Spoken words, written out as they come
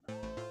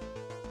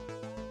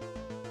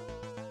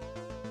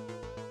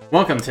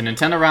Welcome to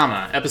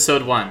Nintendo-Rama,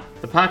 Episode 1,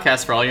 the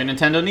podcast for all your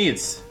Nintendo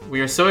needs. We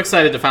are so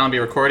excited to finally be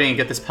recording and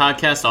get this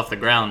podcast off the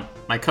ground.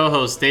 My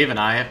co-host Dave and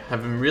I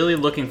have been really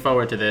looking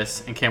forward to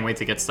this and can't wait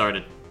to get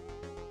started.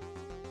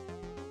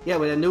 Yeah,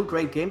 with a new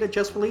great game that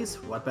just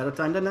released, what better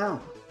time than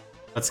now?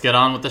 Let's get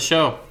on with the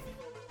show.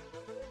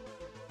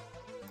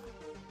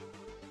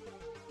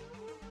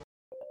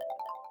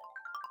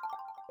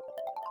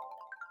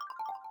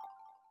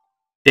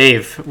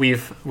 Dave,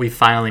 we've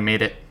finally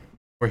made it.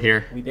 We're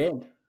here. We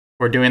did.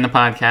 We're doing the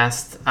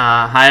podcast.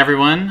 Hi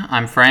everyone,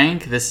 I'm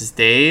Frank, this is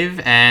Dave,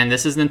 and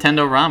this is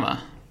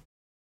Nintendo-Rama.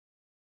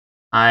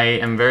 I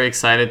am very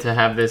excited to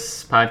have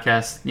this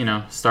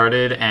podcast,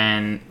 started,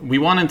 and we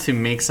wanted to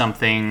make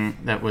something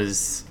that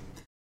was,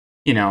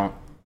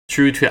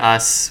 true to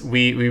us.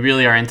 We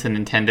really are into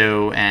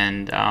Nintendo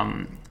and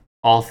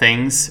all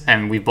things,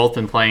 and we've both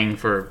been playing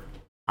for,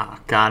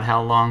 God,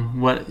 how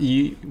long?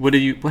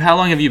 How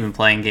long have you been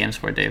playing games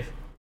for, Dave?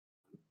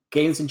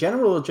 Games in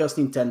general or just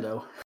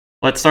Nintendo?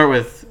 Let's start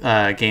with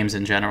games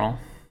in general.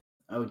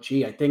 Oh,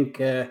 gee, I think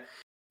that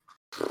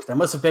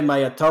must have been my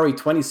Atari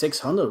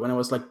 2600 when I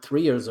was like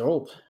 3 years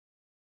old.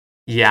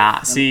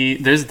 Yeah, see,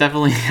 there's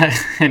definitely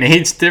an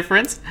age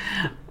difference,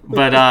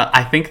 but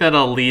I think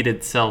that'll lead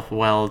itself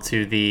well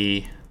to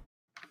the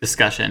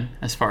discussion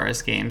as far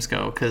as games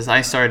go, because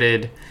I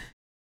started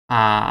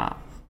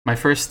my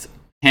first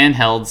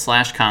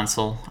handheld /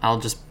 console, I'll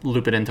just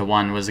loop it into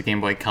one, was a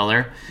Game Boy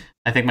Color.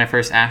 I think my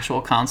first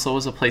actual console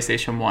was a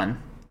PlayStation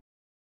 1.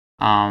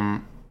 I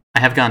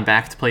have gone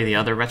back to play the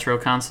other retro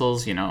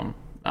consoles,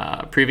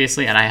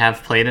 previously, and I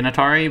have played an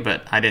Atari,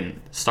 but I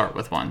didn't start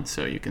with one,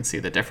 so you can see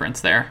the difference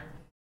there.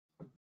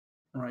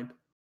 All right.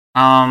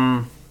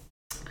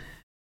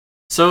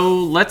 So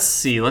let's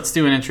see. Let's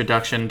do an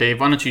introduction.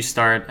 Dave, why don't you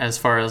start as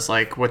far as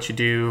like what you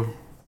do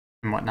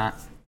and whatnot?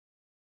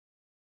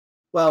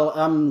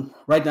 Well,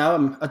 right now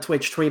I'm a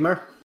Twitch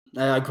streamer.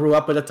 I grew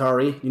up with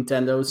Atari,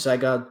 Nintendo,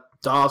 Sega,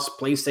 DOS,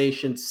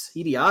 PlayStation,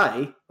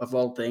 CDI, of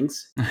all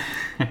things.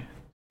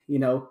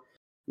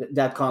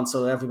 That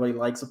console that everybody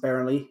likes,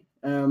 apparently.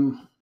 In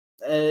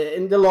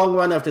the long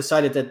run, I've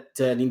decided that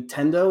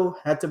Nintendo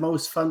had the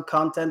most fun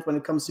content when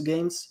it comes to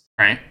games.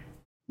 Right.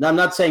 Now, I'm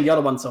not saying the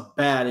other ones are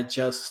bad. It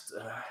just,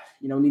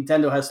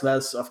 Nintendo has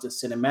less of the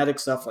cinematic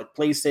stuff like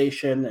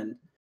PlayStation, and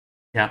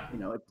yeah,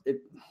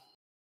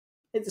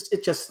 it's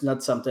just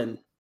not something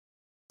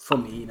for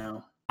me,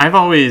 I've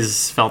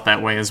always felt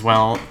that way as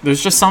well.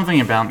 There's just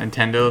something about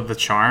Nintendo, the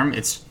charm.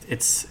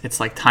 It's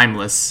like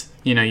timeless.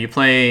 You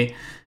play,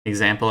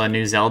 example, a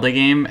new Zelda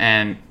game,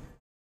 and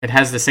it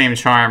has the same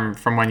charm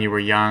from when you were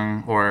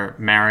young, or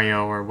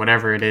Mario, or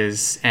whatever it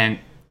is. And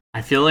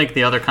I feel like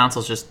the other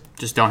consoles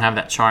just don't have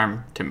that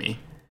charm to me.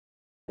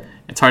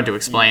 It's hard to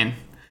explain.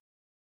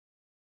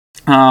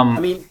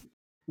 I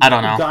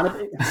don't know.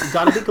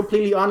 Gotta be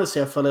completely honest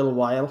here for a little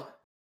while.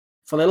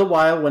 For a little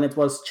while, when it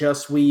was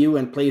just Wii U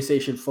and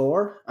PlayStation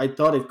 4, I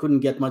thought it couldn't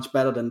get much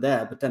better than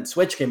that. But then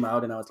Switch came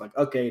out, and I was like,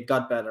 okay, it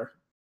got better.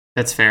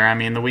 That's fair. I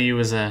mean, the Wii U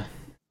was a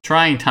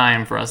trying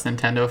time for us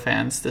Nintendo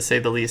fans, to say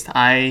the least.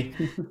 I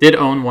did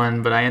own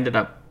one, but I ended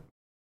up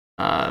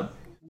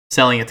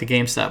selling it to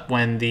GameStop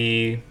when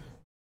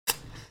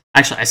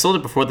Actually, I sold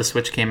it before the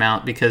Switch came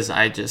out because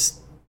I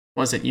just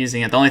wasn't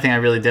using it. The only thing I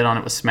really did on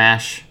it was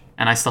Smash,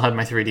 and I still had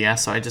my 3DS,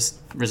 so I just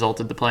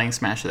resorted to playing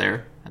Smash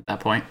there at that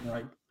point.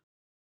 Right.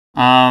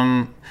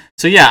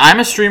 So yeah, I'm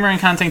a streamer and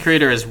content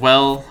creator as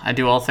well. I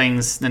do all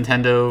things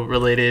Nintendo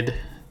related,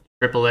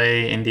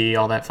 AAA, indie,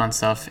 all that fun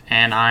stuff.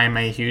 And I'm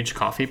a huge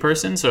coffee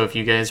person, so if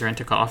you guys are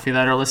into coffee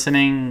that are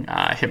listening,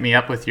 hit me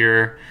up with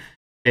your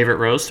favorite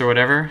roast or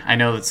whatever. I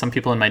know that some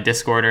people in my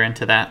Discord are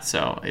into that,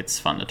 so it's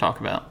fun to talk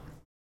about.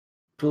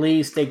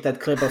 Please take that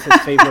clip of his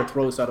favorite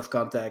roast out of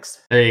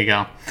context. There you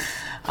go.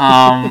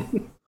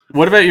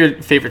 What about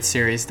your favorite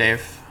series,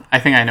 Dave? I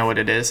think I know what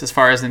it is as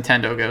far as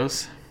Nintendo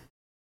goes.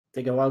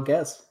 Take a wild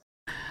guess.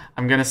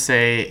 I'm going to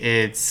say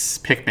it's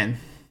Pikmin.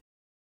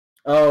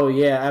 Oh,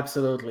 yeah,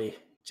 absolutely.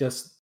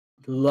 Just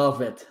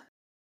love it.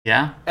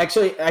 Yeah?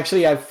 Actually,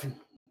 I've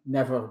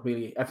never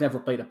played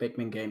a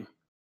Pikmin game.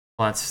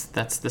 Well,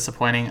 that's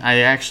disappointing.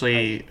 I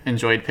actually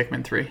enjoyed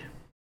Pikmin 3.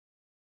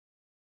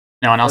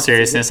 No, in all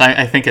seriousness,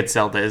 I think it's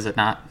Zelda, is it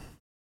not?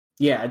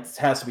 Yeah, it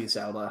has to be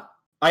Zelda.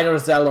 Either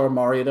Zelda or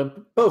Mario. They're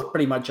both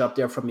pretty much up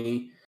there for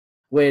me,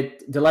 with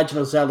The Legend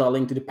of Zelda: A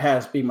Link to the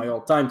Past being my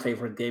all-time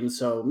favorite game,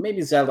 so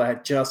maybe Zelda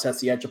just has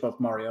the edge above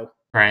Mario.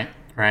 Right.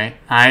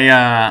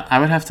 I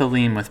would have to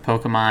lean with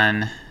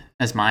Pokemon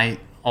as my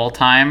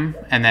all-time,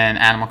 and then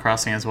Animal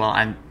Crossing as well.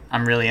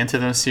 I'm really into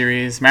those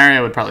series.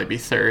 Mario would probably be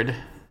third.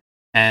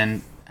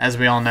 And as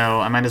we all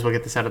know, I might as well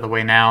get this out of the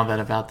way now,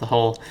 that about the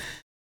whole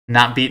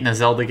not beating a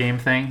Zelda game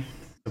thing,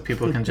 so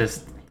people can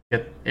just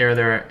air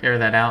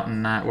that out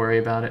and not worry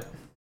about it.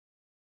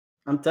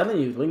 I'm telling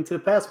you, Link to the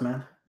Past,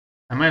 man.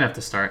 I might have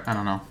to start. I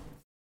don't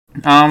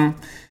know.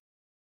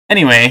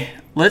 Anyway,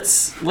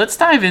 let's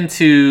dive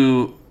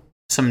into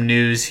some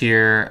news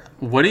here.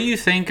 What do you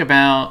think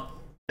about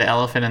the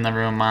elephant in the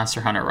room,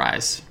 Monster Hunter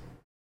Rise?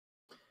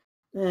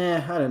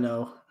 I don't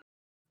know.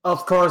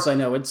 Of course, I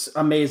know it's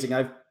amazing.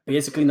 I've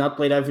basically not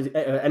played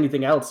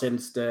anything else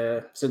since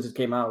it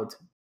came out.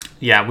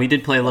 Yeah, we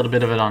did play a little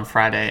bit of it on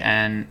Friday,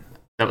 and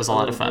that was a A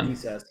lot of little bit, he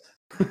fun. says.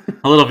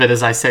 A little bit,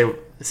 as I say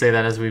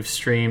that as we've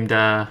streamed.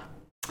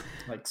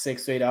 Like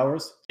 6 to 8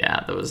 hours.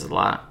 Yeah, that was a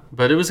lot,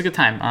 but it was a good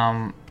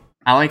time.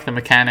 I like the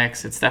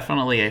mechanics. It's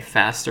definitely a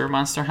faster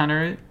Monster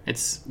Hunter.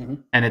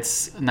 And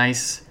it's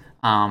nice.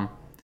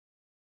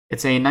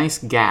 It's a nice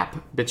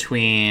gap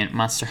between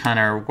Monster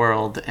Hunter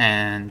World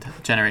and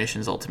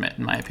Generations Ultimate,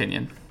 in my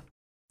opinion.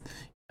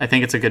 I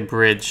think it's a good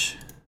bridge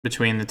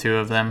between the two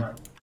of them, Right.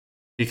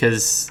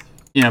 because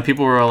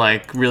people were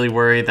like really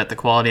worried that the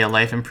quality of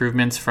life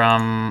improvements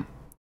from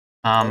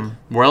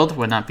World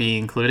would not be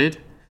included,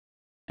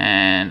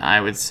 and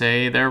I would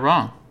say they're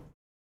wrong.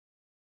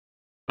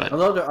 But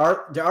Although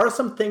there are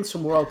some things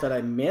from World that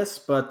I miss,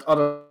 but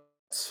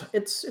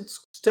it's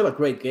still a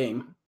great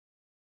game.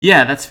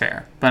 yeah, that's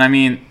fair. But I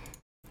mean,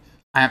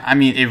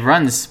 it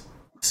runs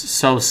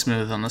so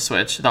smooth on the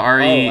Switch. The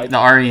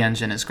RE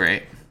engine is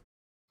great,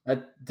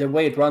 The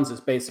way it runs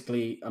is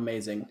basically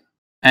amazing.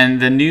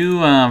 and the new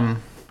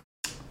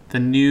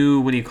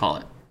what do you call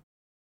it?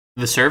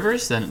 The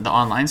servers, the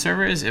online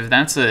servers. If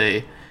that's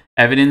a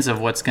evidence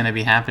of what's going to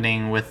be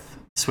happening with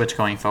Switch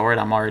going forward,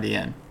 I'm already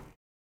in.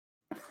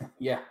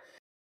 Yeah.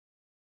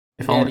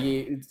 If Yeah,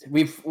 only.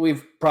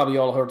 we've probably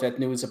all heard that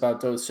news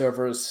about those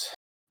servers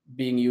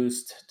being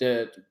used.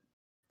 It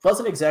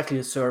wasn't exactly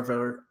the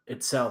server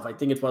itself. I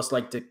think it was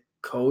like the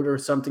code or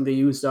something they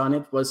used on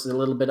it was a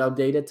little bit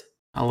outdated.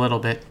 A little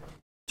bit,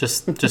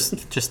 just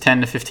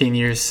 10 to 15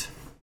 years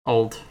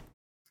old.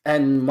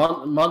 And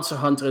Monster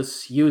Hunter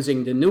is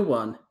using the new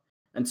one.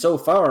 And so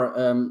far,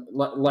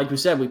 like we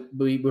said,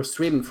 we were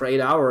streaming for 8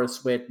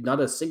 hours with not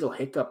a single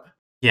hiccup.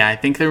 Yeah, I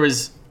think there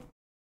was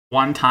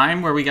one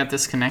time where we got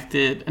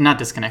disconnected. Not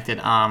disconnected.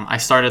 I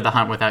started the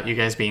hunt without you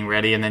guys being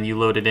ready, and then you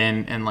loaded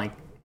in and like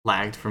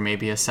lagged for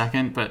maybe a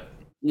second. But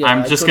Yeah,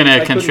 I'm just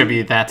gonna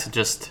contribute that to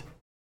just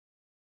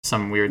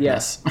some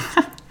weirdness.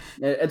 Yeah.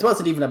 It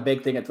wasn't even a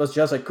big thing. It was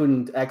just I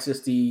couldn't access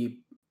the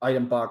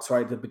item box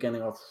right at the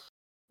beginning of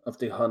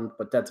the hunt,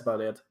 but that's about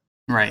it.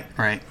 Right.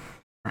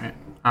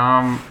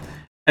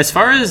 As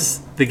far as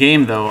the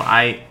game, though,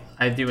 I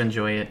do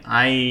enjoy it.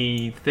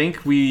 I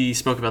think we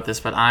spoke about this,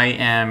 but I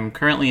am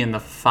currently in the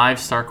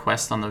 5-star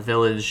quest on the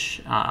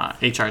village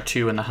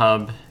HR2 in the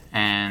hub,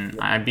 and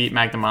I beat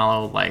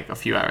Magnamalo like a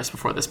few hours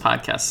before this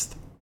podcast.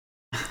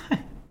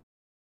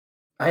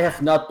 I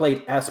have not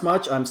played as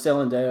much. I'm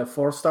still in the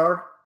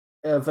 4-star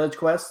village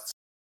quests.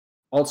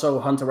 Also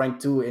Hunter rank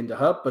 2 in the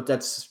hub, but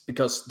that's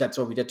because that's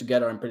what we did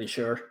together, I'm pretty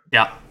sure.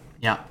 Yeah.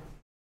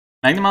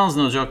 Magnamalo's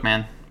no joke,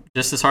 man.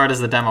 Just as hard as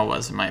the demo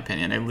was, in my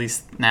opinion. At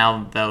least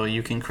now, though,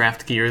 you can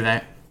craft gear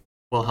that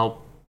will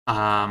help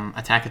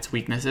attack its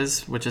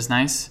weaknesses, which is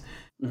nice.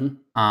 Mm-hmm.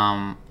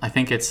 I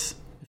think it's,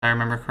 if I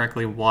remember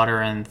correctly,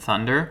 water and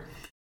thunder.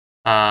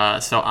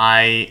 So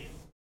I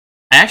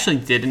actually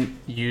didn't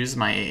use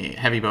my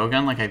heavy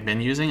bowgun like I've been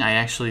using. I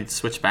actually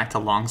switched back to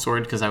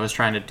longsword because I was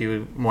trying to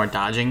do more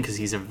dodging, because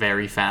he's a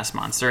very fast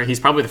monster. He's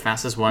probably the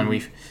fastest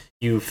one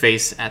you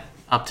face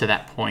up to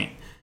that point.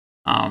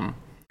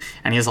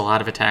 And he has a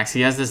lot of attacks.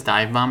 He has this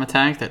dive bomb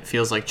attack that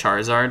feels like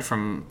Charizard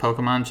from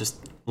Pokemon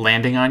just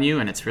landing on you,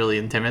 and it's really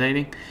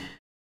intimidating.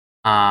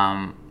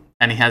 And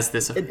he has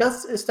this.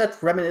 Is that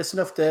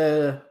reminiscent of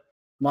the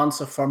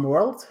Monster Farm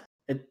World?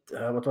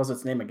 What was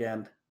its name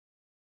again?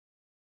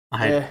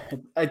 I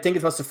think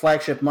it was the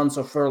flagship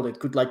Monster World. It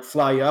could like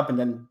fly up and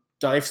then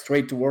dive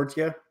straight towards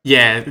you.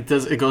 Yeah, it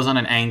does. It goes on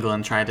an angle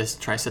and tries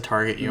to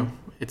target you.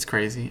 It's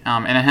crazy.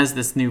 And it has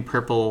this new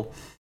purple,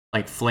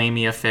 like,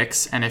 flamey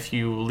affix, and if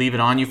you leave it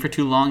on you for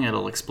too long,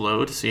 it'll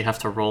explode. So you have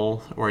to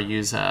roll or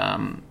use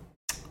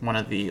one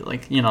of the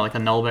like a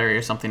nullberry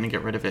or something to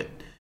get rid of it.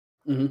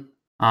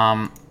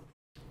 Mm-hmm.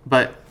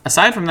 But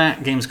aside from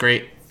that, game's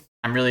great.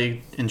 I'm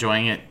really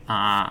enjoying it.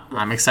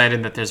 I'm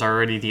excited that there's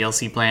already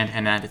DLC planned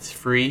and that it's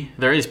free.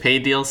 There is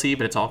paid DLC,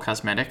 but it's all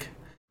cosmetic.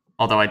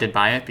 Although I did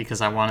buy it because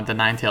I wanted the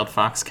 9-tailed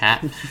fox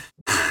cat,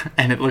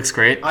 and it looks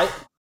great.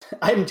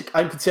 I'm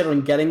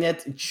considering getting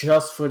it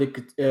just for the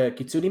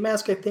Kitsune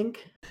mask, I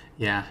think.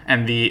 Yeah,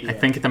 and I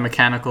think the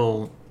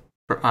mechanical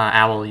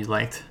owl you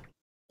liked.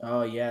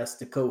 Oh yes,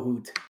 the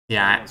Kahoot.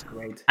 Yeah, that was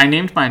great. I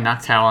named my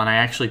Noctowl, and I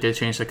actually did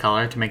change the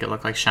color to make it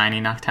look like shiny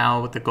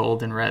Noctowl with the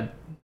gold and red,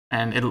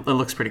 and it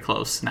looks pretty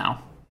close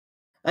now.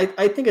 I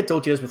think I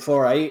told you this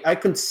before. I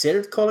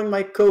considered calling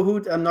my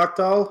Kahoot a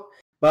Noctowl,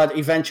 but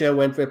eventually I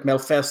went with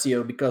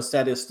Malfestio because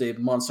that is the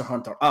Monster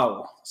Hunter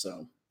owl.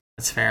 So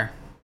that's fair.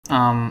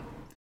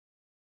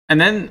 And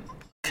then,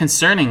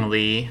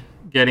 concerningly,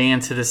 getting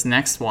into this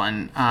next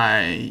one,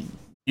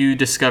 you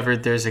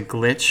discovered there's a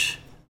glitch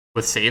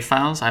with save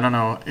files. I don't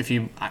know if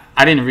you...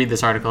 I didn't read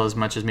this article as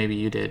much as maybe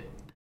you did.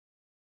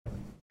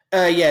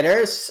 Yeah,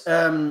 there's...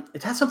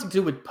 it has something to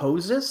do with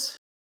poses.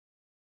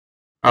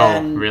 Oh,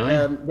 and, really?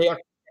 They are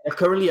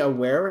currently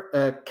aware.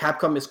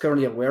 Capcom is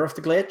currently aware of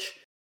the glitch.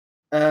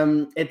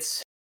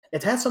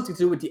 It has something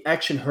to do with the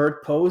action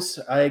herd pose.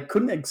 I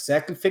couldn't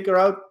exactly figure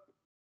out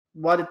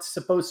what it's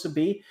supposed to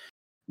be.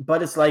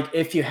 but it's like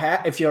if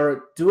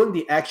you're doing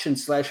the action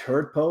slash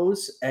hurt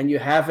pose and you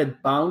have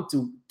it bound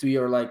to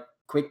your like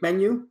quick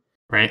menu,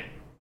 right?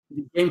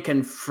 The game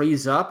can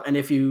freeze up, and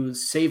if you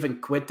save and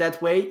quit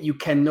that way, you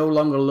can no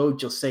longer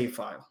load your save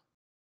file.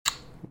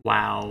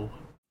 Wow,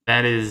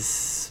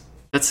 that's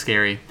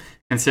scary.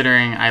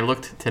 Considering I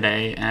looked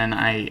today and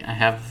I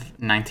have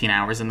 19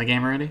 hours in the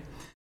game already.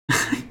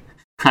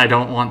 I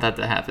don't want that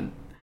to happen.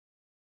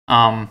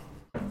 I'm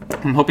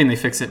hoping they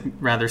fix it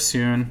rather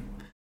soon.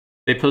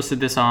 They posted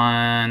this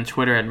on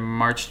Twitter at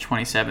March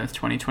 27th,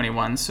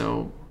 2021,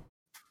 so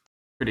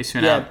pretty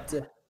soon out.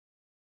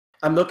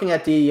 I'm looking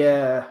at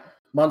the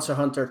Monster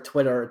Hunter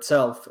Twitter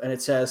itself, and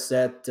it says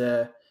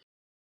that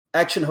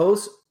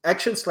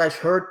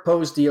action/hurt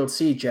pose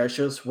DLC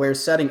gestures where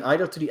setting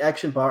either to the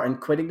action bar and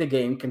quitting the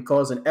game can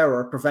cause an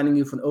error, preventing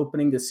you from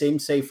opening the same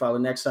save file the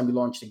next time you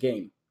launch the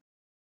game.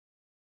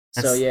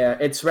 So yeah,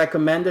 it's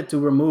recommended to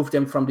remove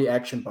them from the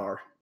action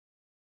bar.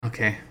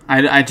 Okay,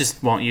 I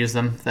just won't use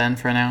them then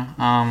for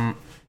now.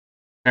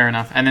 Fair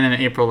enough. And then in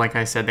April, like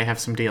I said, they have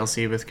some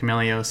DLC with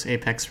Chameleos,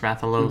 Apex,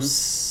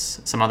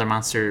 Rathalos, some other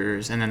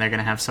monsters, and then they're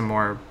gonna have some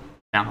more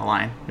down the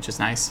line, which is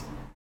nice.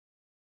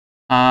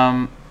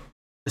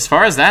 As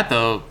far as that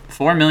though,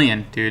 4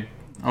 million, dude,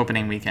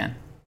 opening weekend.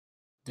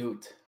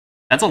 Dude,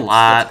 that's a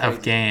lot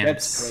of games.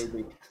 That's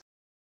crazy.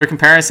 For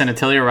comparison,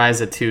 Atelier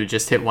Ryza 2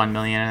 just hit 1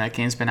 million, and that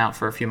game's been out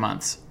for a few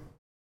months.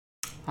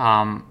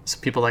 So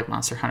people like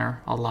Monster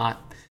Hunter a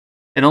lot.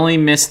 It only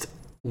missed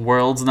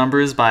World's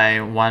numbers by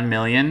 1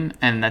 million,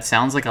 and that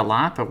sounds like a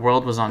lot, but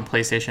World was on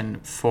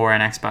PlayStation 4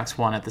 and Xbox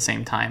One at the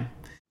same time,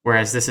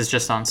 whereas this is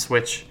just on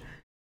Switch.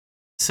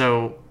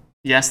 So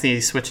yes, the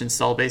Switch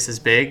install base is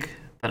big,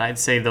 but I'd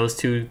say those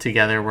two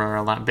together were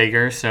a lot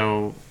bigger.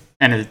 So,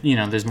 and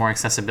there's more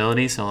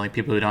accessibility, so like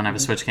people who don't have a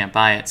Switch can't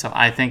buy it. So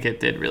I think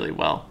it did really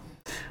well.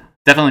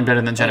 Definitely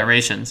better than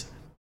Generations.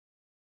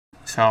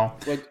 So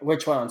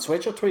which one, on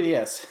Switch or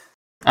 3DS?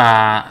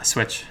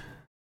 Switch.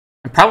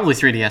 And probably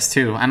 3DS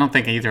too. I don't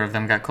think either of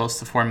them got close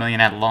to 4 million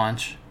at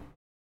launch.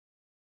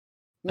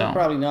 No,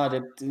 probably not.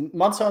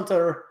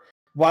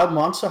 While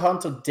Monster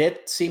Hunter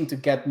did seem to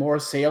get more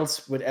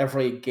sales with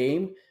every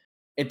game,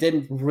 it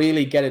didn't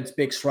really get its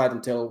big stride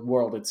until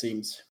World, it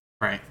seems.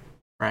 Right.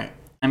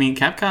 I mean,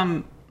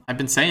 Capcom, I've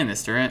been saying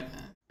this,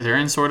 they're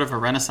in sort of a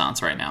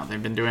renaissance right now.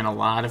 They've been doing a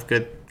lot of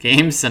good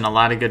games and a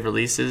lot of good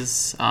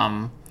releases.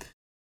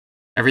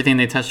 Everything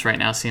they touch right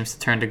now seems to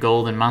turn to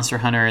gold, and Monster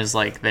Hunter is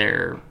like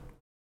their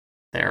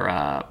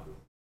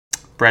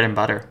bread and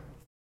butter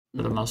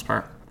for the most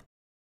part.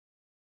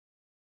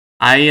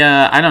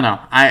 I don't know.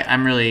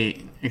 I'm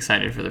really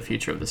excited for the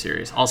future of the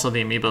series. Also,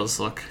 the amiibos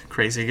look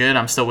crazy good.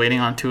 I'm still waiting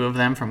on 2 of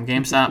them from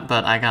GameStop,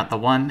 but I got the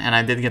one, and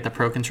I did get the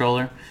Pro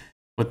Controller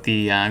with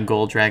the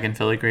gold dragon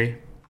filigree.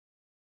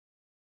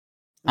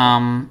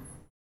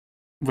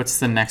 What's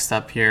the next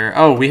up here?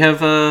 Oh, we have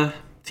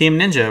Team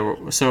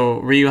Ninja. So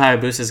Ryu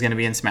Hayabusa is going to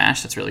be in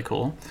Smash. That's really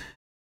cool.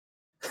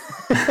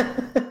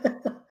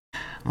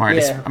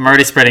 I'm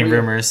already spreading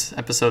rumors.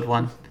 Episode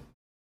 1.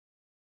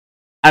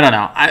 I don't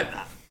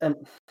know.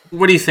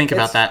 What do you think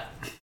about that?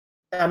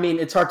 I mean,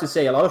 it's hard to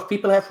say. A lot of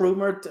people have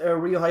rumored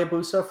Ryu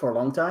Hayabusa for a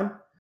long time.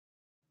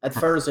 At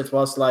first, it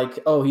was like,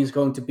 oh, he's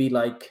going to be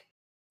like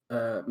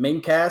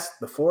main cast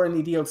before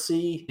any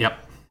DLC.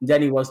 Yep.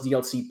 Then he was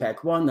DLC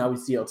Pack 1. Now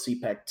he's DLC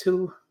Pack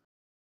 2.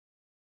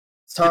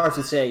 It's hard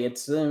to say.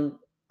 It's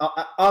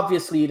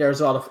obviously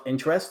there's a lot of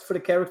interest for the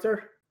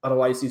character.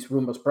 Otherwise, these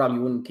rumors probably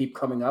wouldn't keep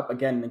coming up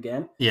again and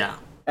again. Yeah.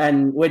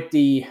 And with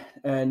the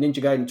Ninja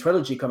Gaiden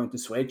trilogy coming to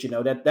Switch,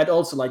 that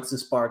also likes to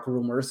spark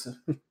rumors.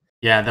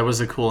 Yeah, that was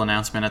a cool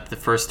announcement at the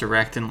first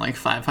Direct in like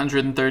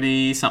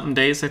 530-something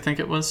days, I think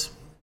it was.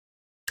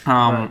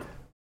 Right.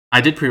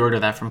 I did pre-order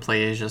that from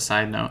PlayAsia,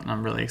 side note, and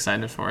I'm really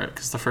excited for it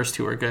because the first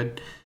 2 are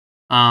good.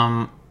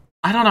 I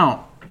don't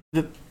know.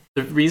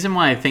 The reason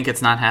why I think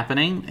it's not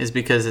happening is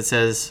because it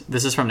says,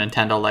 this is from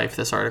Nintendo Life,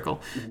 this article.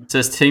 It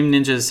says Team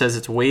Ninja says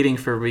it's waiting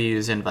for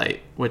Ryu's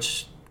invite,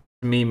 which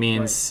to me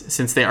means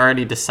since they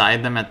already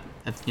decide them at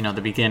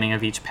the beginning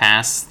of each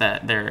pass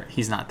that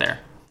he's not there.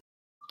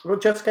 We're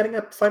just getting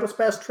a Fighters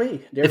Pass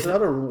 3. There's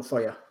another rule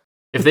for you.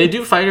 If they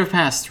do Fighter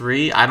Pass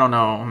 3, I don't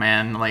know,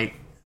 man. Like,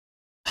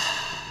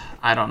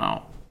 I don't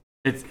know.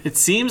 It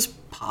seems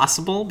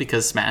possible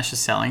because Smash is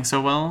selling so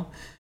well.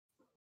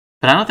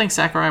 But I don't think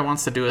Sakurai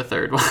wants to do a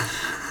third one.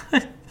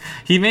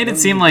 He made it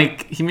seem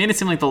like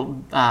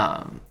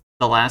the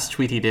last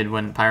tweet he did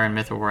when Pyra and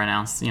Mythra were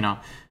announced,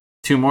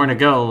 2 more to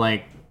go,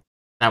 like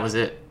that was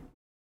it.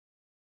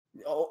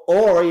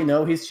 Or,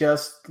 he's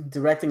just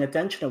directing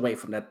attention away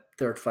from that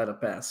third Fighter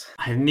Pass.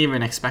 I didn't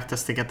even expect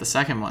us to get the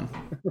second one.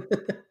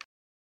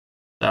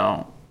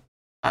 So,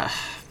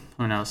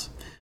 who knows?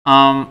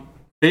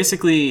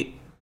 Basically,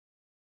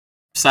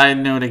 side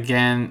note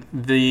again,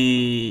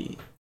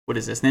 what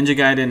is this? Ninja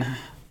Gaiden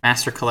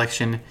Master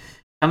Collection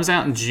comes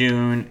out in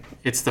June.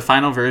 It's the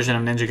final version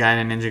of Ninja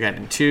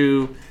Gaiden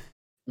 2.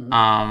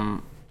 Mm-hmm.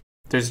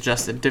 There's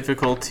adjusted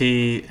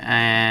difficulty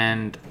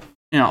and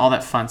all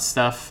that fun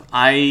stuff.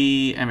 I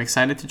am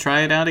excited to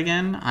try it out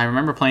again. I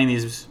remember playing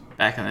these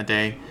back in the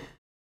day.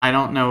 I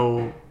don't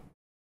know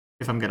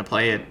if I'm going to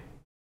play it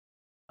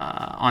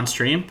on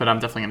stream, but I'm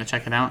definitely going to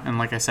check it out. And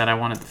like I said, I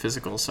wanted the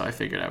physical, so I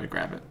figured I would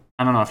grab it.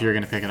 I don't know if you're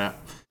going to pick it up.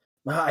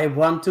 I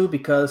want to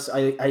because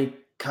I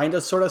kind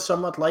of sort of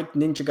somewhat like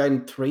Ninja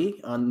Gaiden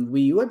 3 on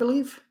Wii U, I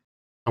believe.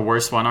 The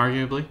worst one,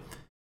 arguably.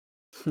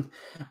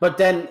 But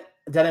then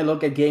I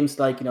look at games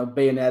like,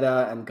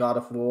 Bayonetta and God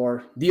of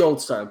War, the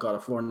old style God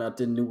of War, not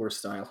the newer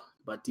style,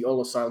 but the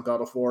older style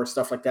God of War,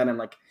 stuff like that. And I'm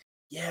like,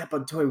 yeah,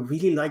 but do I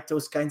really like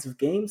those kinds of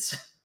games?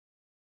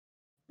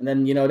 And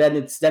then, then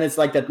it's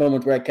like that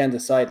moment where I can't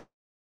decide,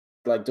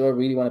 like, do I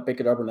really want to pick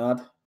it up or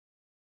not?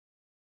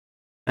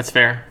 That's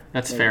fair.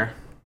 That's fair.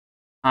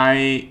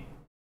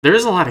 There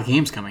is a lot of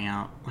games coming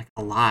out, like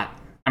a lot.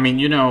 I mean,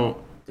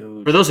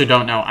 Dude. For those who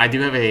don't know, I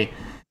do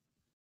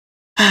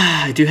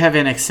have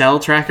an Excel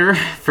tracker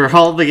for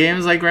all the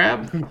games I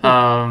grab.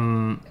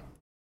 I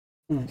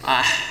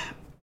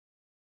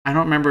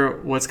don't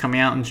remember what's coming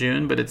out in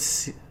June, but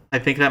I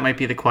think that might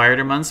be the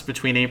quieter months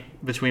between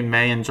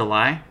May and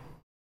July.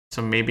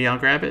 So maybe I'll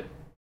grab it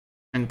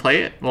and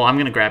play it. Well, I'm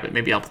gonna grab it.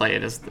 Maybe I'll play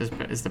it is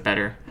the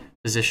better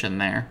position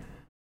there.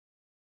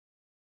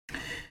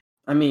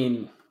 I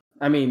mean,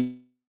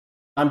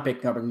 I'm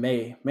picking up in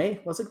May.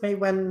 Was it May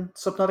when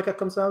Subnautica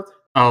comes out?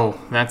 Oh,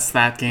 that's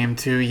that game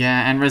too,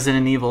 yeah, and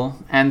Resident Evil,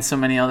 and so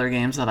many other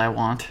games that I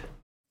want.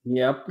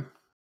 Yep.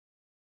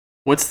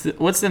 What's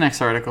the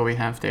next article we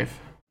have, Dave?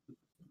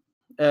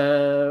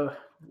 The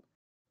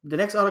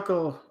next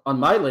article on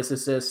my list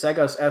is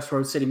Sega's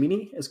Astro City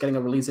Mini is getting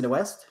a release in the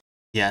West.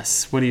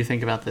 Yes. What do you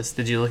think about this?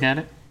 Did you look at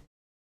it?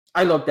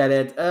 I looked at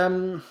it.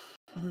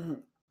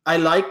 I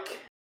like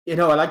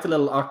the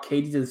little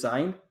arcade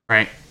design.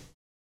 Right.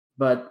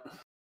 But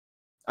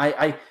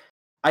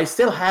I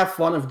still have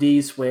one of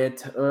these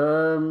with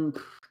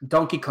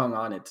Donkey Kong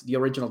on it, the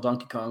original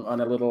Donkey Kong on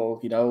a little,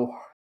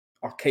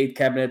 arcade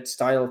cabinet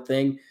style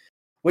thing,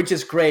 which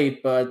is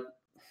great, but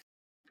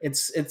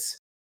it's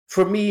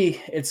for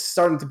me, it's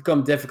starting to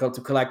become difficult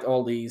to collect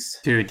all these.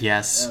 Dude,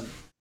 yes.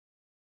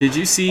 Did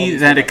you see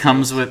that it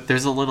comes with,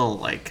 there's a little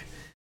like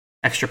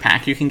extra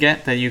pack you can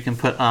get that you can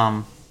put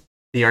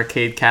the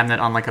arcade cabinet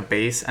on like a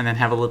base and then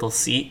have a little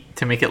seat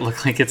to make it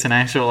look like it's an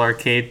actual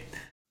arcade.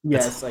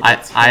 Yes,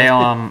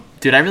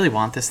 dude, I really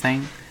want this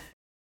thing.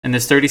 And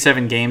there's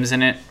 37 games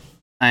in it,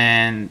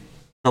 and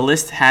the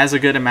list has a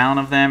good amount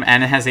of them,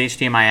 and it has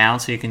HDMI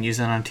out, so you can use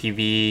it on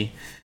TV.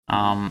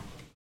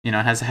 It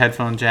has a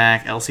headphone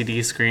jack,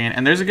 LCD screen,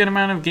 and there's a good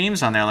amount of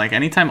games on there. Like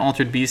anytime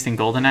Altered Beast and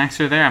Golden Axe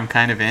are there, I'm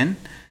kind of in.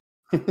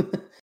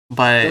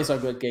 But those are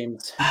good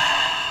games.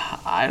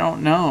 I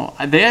don't know.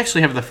 They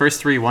actually have the first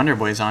 3 Wonder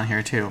Boys on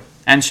here too,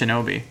 and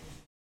Shinobi.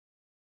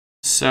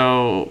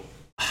 So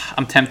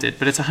I'm tempted,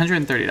 but it's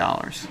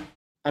 $130.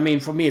 I mean,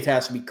 for me, it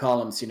has to be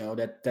Columns.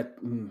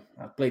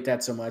 I've played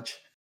that so much.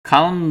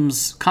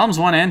 Columns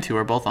 1 and 2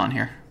 are both on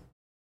here,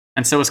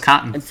 and so is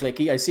Cotton and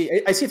Flicky. I see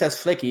it as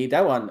Flicky.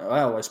 That one,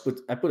 wow!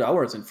 I put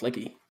hours in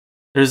Flicky.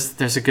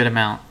 There's a good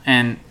amount,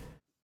 and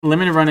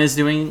Limited Run is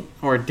doing,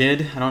 or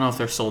did, I don't know if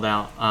they're sold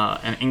out,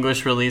 an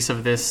English release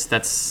of this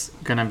that's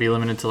gonna be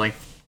limited to like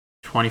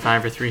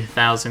 25 or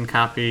 3,000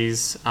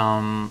 copies.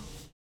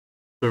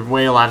 The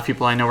way a lot of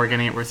people I know were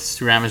getting it was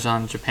through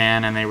Amazon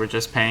Japan, and they were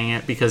just paying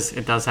it because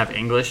it does have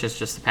English. It's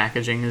just the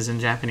packaging is in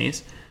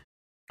Japanese.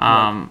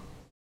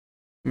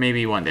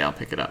 Maybe one day I'll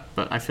pick it up,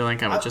 but I feel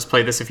like I would just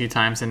play this a few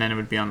times and then it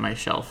would be on my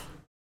shelf.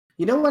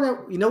 You know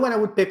when I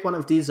would pick one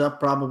of these up,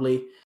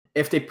 probably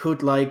if they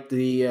put like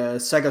the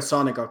Sega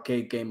Sonic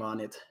arcade game on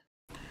it.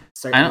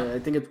 I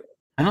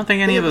don't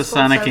think any of the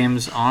Sonic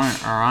games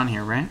are on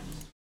here, right?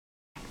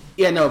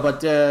 Yeah, no,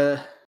 but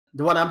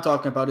the one I'm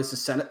talking about is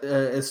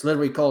it's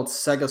literally called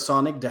Sega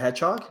Sonic the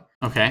Hedgehog.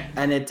 Okay.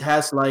 And it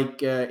has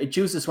like it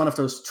uses one of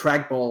those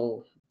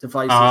trackball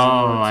devices.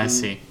 Oh, I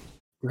see.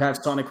 To have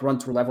Sonic run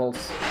through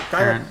levels.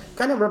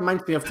 Kind of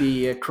reminds me of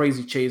the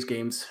Crazy Chase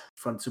games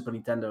from Super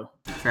Nintendo.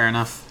 Fair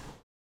enough.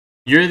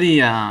 You're the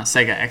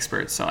Sega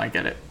expert, so I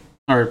get it.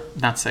 Or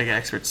not Sega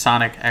expert,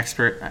 Sonic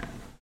expert.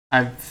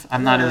 I'm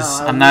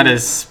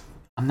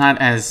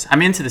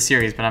into the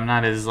series, but I'm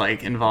not as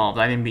like involved.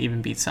 I didn't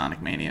even beat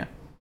Sonic Mania.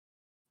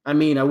 I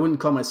mean, I wouldn't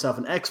call myself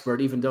an expert,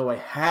 even though I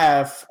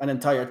have an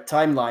entire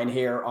timeline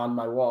here on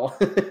my wall.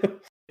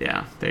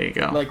 Yeah, there you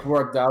go. Like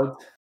worked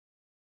out.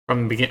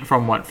 From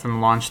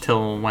launch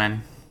till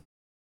when?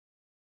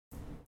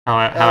 How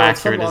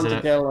accurate is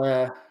it?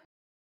 Till,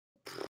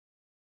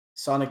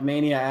 Sonic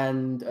Mania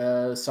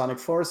and Sonic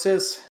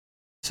Forces.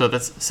 So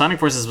that's Sonic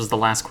Forces was the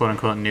last quote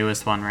unquote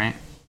newest one, right?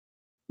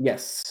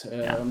 Yes.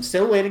 I'm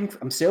still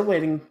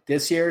waiting.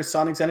 This year,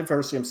 Sonic's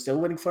anniversary. I'm still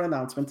waiting for an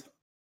announcement.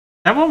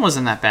 That one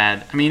wasn't that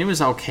bad. I mean, it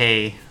was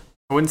okay.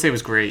 I wouldn't say it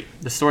was great.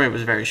 The story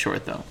was very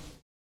short, though.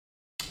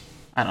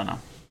 I don't know.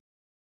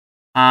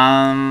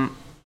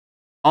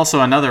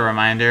 Also, another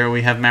reminder,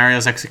 we have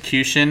Mario's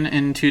Execution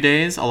in 2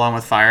 days, along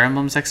with Fire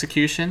Emblem's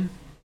Execution.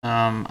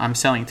 I'm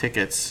selling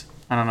tickets.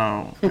 I don't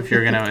know if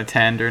you're going to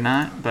attend or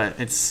not, but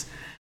it's...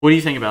 What do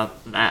you think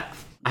about that?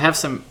 I have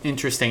some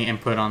interesting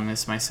input on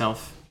this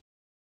myself.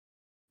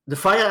 The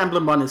Fire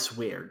Emblem one is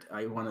weird,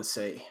 I want to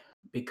say,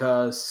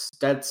 because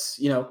that's,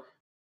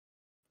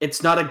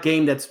 it's not a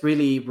game that's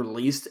really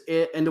released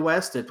in the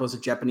West. It was a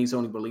Japanese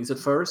only release at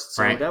first.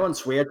 So Right. that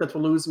one's weird that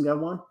we're losing that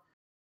one.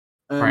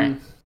 Right.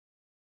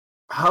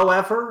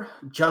 However,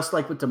 just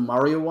like with the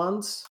Mario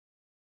ones,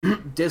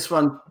 this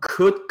one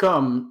could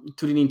come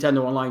to the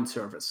Nintendo Online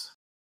service.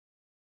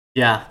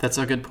 Yeah, that's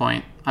a good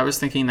point. I was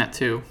thinking that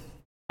too.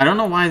 I don't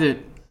know why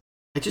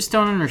I just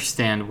don't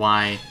understand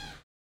why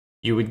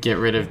you would get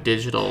rid of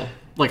digital.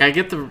 Like, I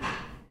get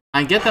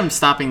them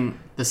stopping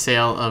the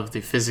sale of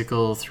the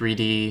physical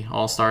 3D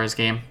All-Stars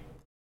game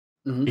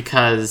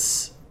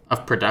because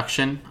of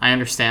production. I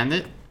understand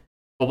it.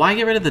 But why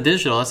get rid of the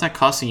digital? That's not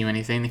costing you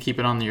anything to keep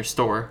it on your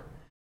store.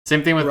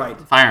 Same thing with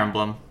Fire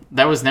Emblem.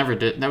 That was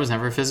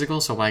never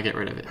physical, so why get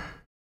rid of it?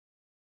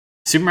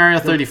 Super Mario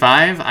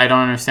 35, I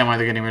don't understand why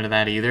they're getting rid of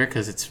that either,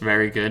 because it's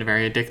very good,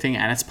 very addicting,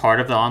 and it's part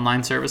of the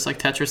online service like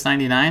Tetris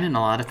 99, and a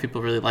lot of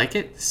people really like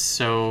it.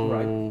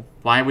 So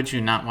why would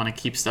you not want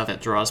to keep stuff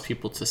that draws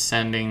people to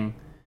sending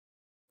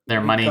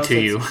their money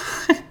to you?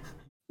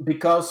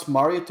 Because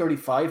Mario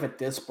 35 at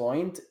this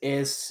point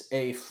is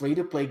a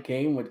free-to-play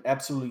game with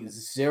absolutely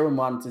zero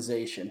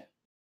monetization.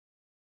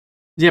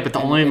 Yeah, but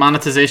the only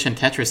monetization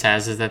Tetris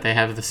has is that they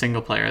have the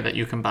single player that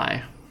you can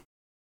buy.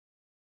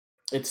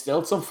 It's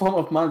still some form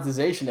of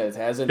monetization that it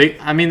has. They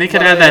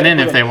could add that in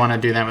if they want to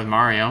do that with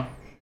Mario.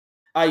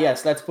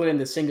 Yes, let's put in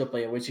the single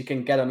player, which you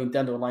can get on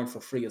Nintendo Online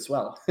for free as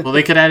well. Well,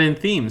 they could add in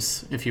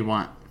themes if you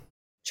want.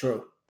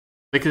 True.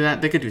 They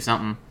could do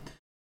something.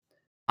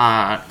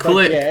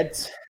 Kool-Aid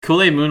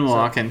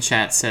Moonwalk in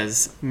chat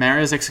says,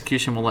 Mario's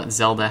execution will let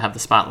Zelda have the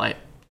spotlight.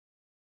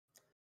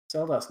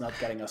 Zelda's not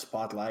getting a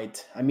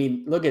spotlight. I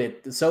mean, look at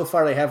it. So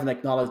far, they haven't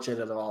acknowledged it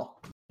at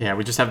all. Yeah,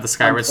 we just have the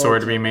Skyward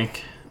Sword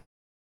remake.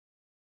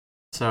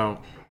 So,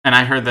 and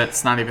I heard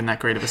that's not even that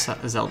great of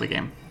a Zelda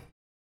game.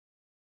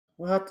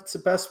 What? It's the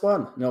best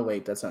one. No,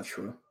 wait, that's not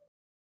true.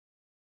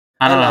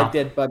 I don't know. Liked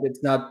it, but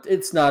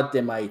it's not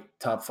in my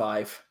top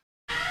 5.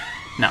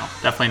 No,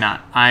 definitely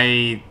not.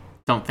 I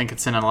don't think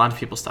it's in a lot of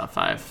people's top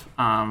 5.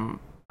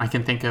 I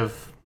can think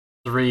of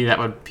 3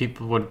 that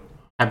people would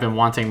have been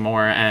wanting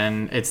more,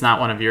 and it's not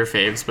one of your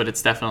faves, but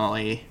it's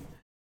definitely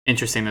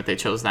interesting that they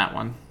chose that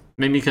one.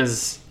 Maybe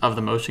because of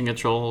the motion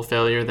control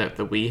failure that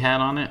the Wii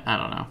had on it. I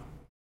don't know.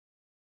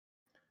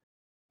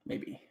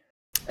 Maybe.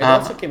 It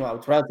also came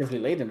out relatively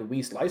late in the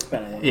Wii's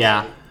lifespan.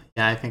 Yeah,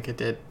 I think it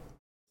did.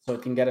 So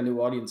it can get a new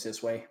audience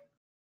this way.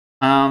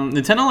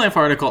 Nintendo Life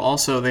article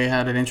also, they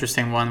had an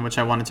interesting one which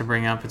I wanted to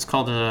bring up. It's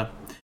called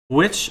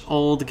Which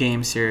Old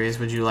Game Series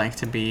Would You Like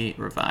to Be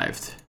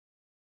Revived?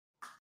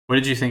 What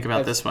did you think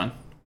about this one?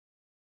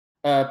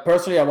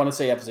 Personally, I want to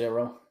say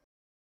F-Zero.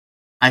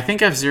 I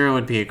think F-Zero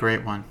would be a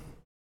great one.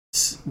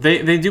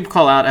 They do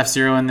call out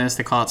F-Zero in this.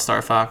 They call it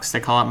Star Fox. They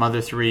call it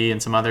Mother 3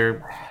 and some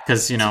other...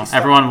 Because,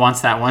 everyone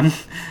wants that one.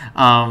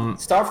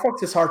 Star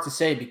Fox is hard to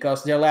say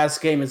because their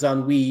last game is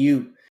on Wii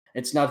U.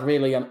 It's not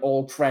really an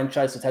old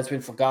franchise that has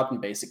been forgotten,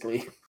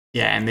 basically.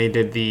 Yeah, and they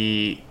did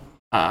the...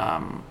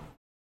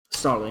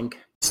 Starlink,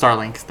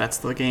 that's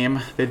the game.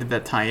 They did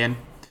that tie-in.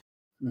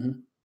 Mm-hmm.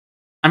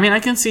 I mean, I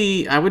can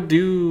see...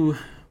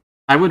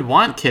 I would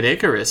want Kid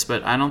Icarus,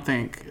 but I don't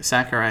think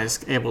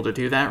Sakurai's able to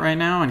do that right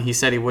now, and he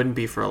said he wouldn't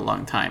be for a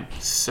long time.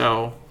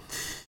 So,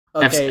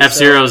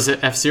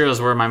 F-Zero's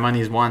where my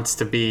money wants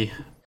to be.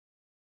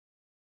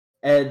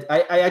 And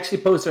I actually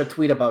posted a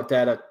tweet about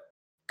that a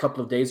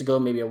couple of days ago,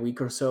 maybe a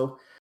week or so.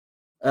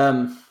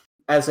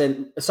 As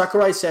in,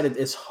 Sakurai said it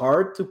is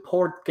hard to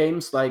port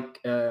games like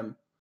Kid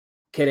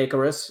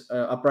Icarus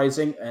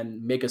Uprising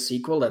and make a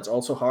sequel. That's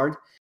also hard.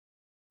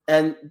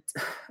 And,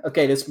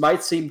 okay, this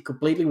might seem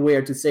completely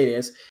weird to say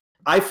this.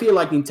 I feel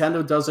like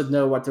Nintendo doesn't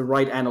know what the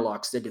right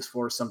analog stick is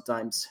for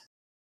sometimes.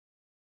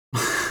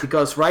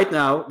 Because right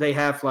now, they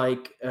have,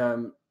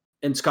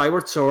 in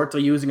Skyward Sword,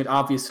 they're using it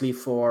obviously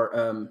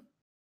for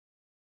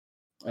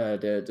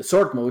the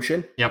sword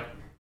motion. Yep.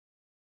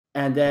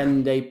 And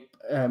then they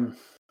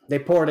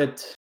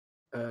ported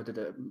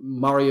the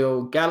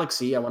Mario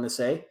Galaxy, I want to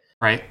say.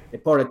 Right. They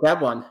ported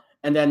that one.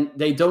 And then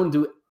they don't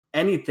do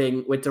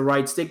anything with the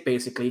right stick,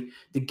 basically.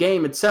 The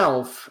game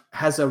itself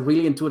has a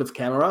really intuitive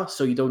camera,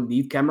 so you don't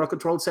need camera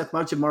controls that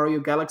much in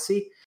Mario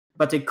Galaxy,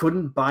 but they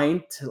couldn't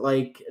bind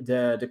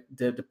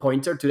the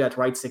pointer to that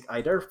right stick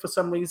either for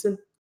some reason.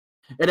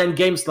 And then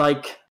games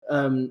like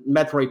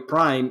Metroid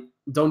Prime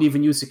don't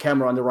even use the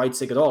camera on the right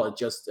stick at all. It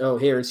just,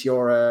 here's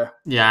your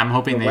I'm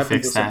hoping they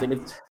fix that.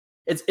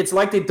 It's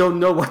like they don't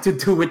know what to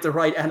do with the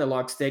right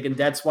analog stick, and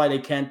that's why they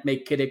can't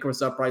make Kid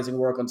Icarus Uprising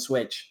work on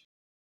Switch.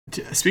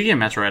 Speaking of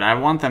Metroid, I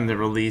want them to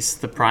release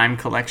the Prime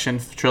Collection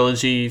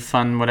trilogy,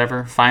 fun,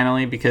 whatever,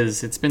 finally,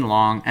 because it's been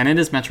long, and it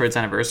is Metroid's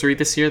anniversary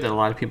this year that a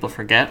lot of people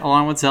forget,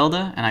 along with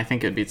Zelda, and I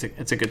think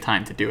it's a good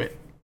time to do it.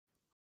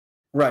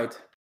 Right.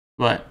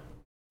 But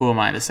who am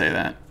I to say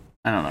that?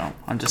 I don't know.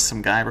 I'm just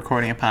some guy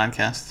recording a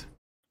podcast.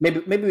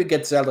 Maybe we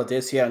get Zelda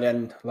this year and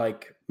then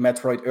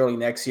Metroid early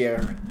next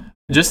year.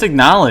 Just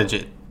acknowledge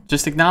it.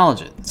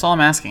 That's all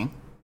I'm asking.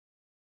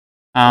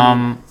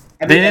 They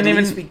didn't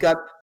even.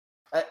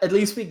 at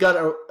least we got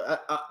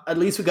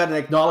an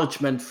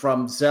acknowledgement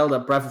from Zelda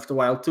Breath of the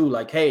Wild 2,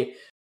 like, hey,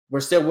 we're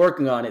still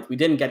working on it. We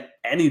didn't get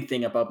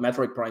anything about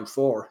Metroid Prime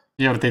 4.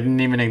 Yeah, but they didn't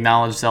even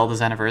acknowledge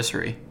Zelda's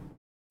anniversary.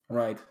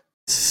 Right.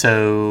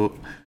 So,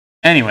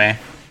 anyway,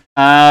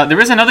 there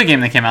was another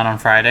game that came out on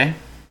Friday,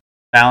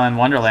 Balan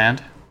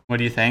Wonderland. What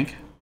do you think?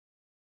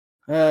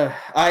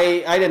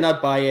 I did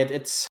not buy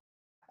it.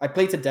 I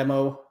played the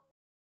demo.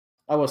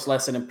 I was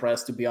less than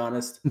impressed, to be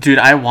honest. Dude,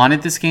 I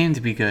wanted this game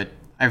to be good.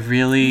 I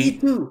really...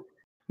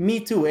 Me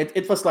too.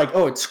 It was like,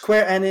 oh, it's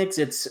Square Enix.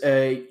 It's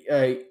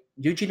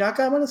Yuji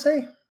Naka, I want to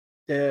say,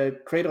 the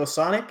creator of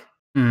Sonic.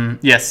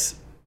 Yes.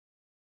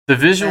 The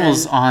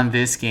visuals on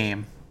this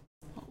game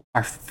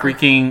are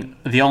freaking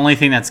the only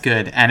thing that's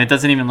good, and it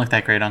doesn't even look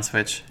that great on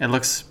Switch. It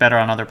looks better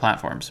on other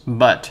platforms,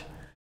 but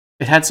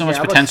it had so much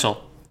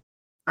potential.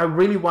 I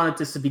really wanted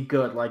this to be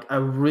good, like I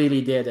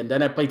really did, and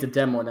then I played the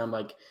demo, and I'm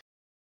like,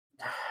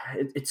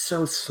 it's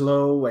so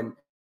slow, and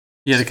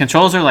yeah, the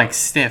controls are like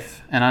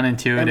stiff and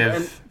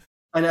unintuitive.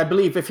 And I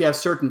believe if you have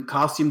certain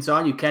costumes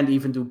on, you can't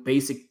even do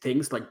basic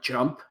things like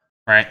jump.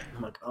 Right.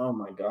 I'm like, oh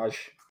my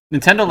gosh.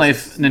 Nintendo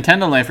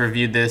Life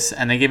reviewed this,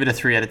 and they gave it a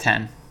 3 out of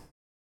 10.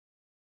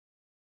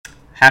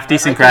 Half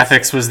decent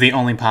graphics was the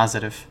only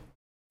positive.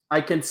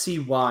 I can see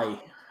why,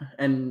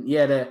 and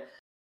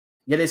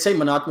they say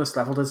monotonous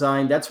level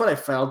design. That's what I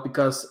felt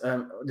because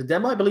the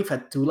demo, I believe,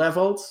 had 2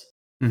 levels,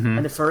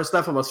 and the first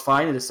level was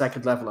fine, and the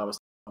second level, I was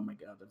oh my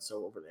god, I'm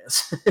so over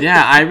this.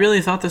 Yeah, I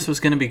really thought this was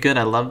going to be good.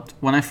 I loved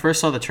when I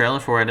first saw the trailer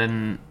for it,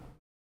 and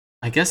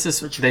I guess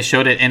they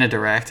showed it in a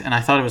direct, and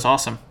I thought it was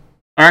awesome.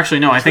 Or actually,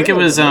 no, I think it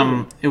was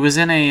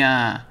in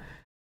a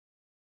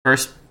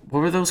first. What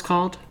were those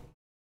called?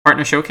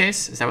 Partner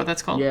Showcase? Is that what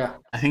that's called? Yeah.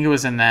 I think it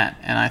was in that,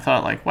 and I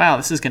thought like, wow,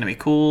 this is going to be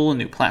cool. A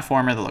new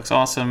platformer that looks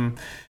awesome.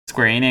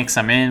 Square Enix,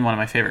 I'm in, one of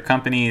my favorite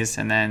companies,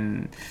 and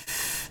then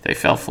they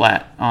fell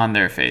flat on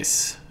their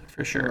face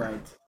for sure.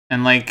 Right.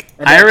 And like,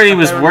 I already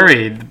was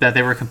worried that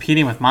they were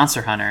competing with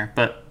Monster Hunter,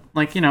 but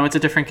like, it's a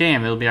different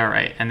game. It'll be all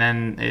right. And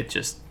then it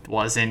just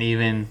wasn't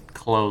even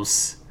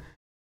close.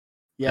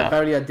 Yeah,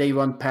 apparently a day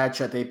 1 patch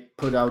that they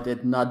put out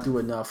did not do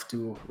enough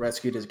to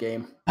rescue this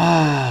game.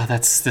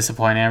 That's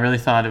disappointing. I really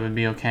thought it would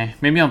be okay.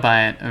 Maybe I'll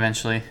buy it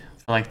eventually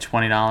for like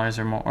 $20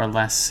 or more or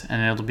less,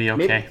 and it'll be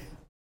okay.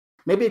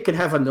 Maybe it can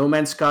have a No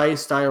Man's Sky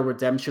style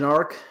redemption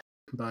arc,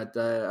 but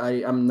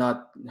I'm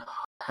not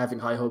having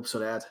high hopes for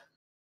that.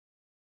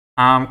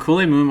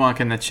 Cooley Moonwalk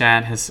in the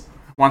chat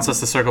wants us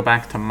to circle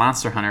back to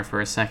Monster Hunter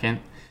for a second.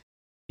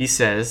 He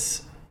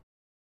says,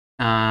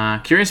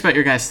 curious about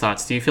your guys'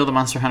 thoughts. Do you feel the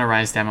Monster Hunter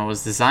Rise demo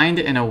was designed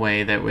in a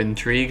way that would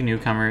intrigue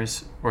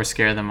newcomers or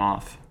scare them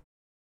off?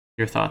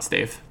 Your thoughts,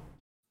 Dave?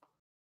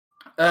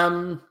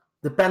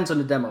 Depends on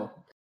the demo.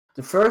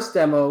 The first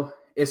demo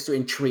is to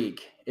intrigue.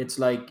 It's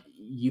like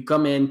you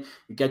come in,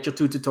 you get your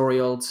 2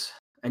 tutorials,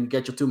 and you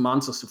get your 2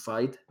 monsters to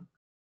fight.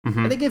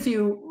 Mm-hmm. And they give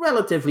you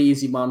relatively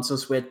easy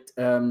monsters with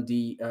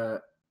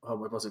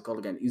what was it called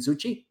again?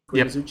 Izuchi?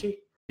 Yep. Izuchi?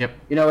 Yep.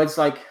 It's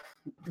like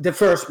the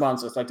first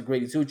monsters, like the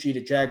Great Izuchi,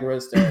 the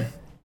Jagras, the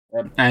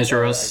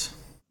Azuros,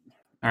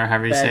 or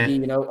however you say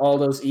it. All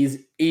those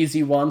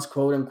easy ones,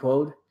 quote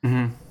unquote.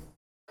 Mm-hmm.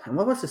 And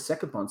what was the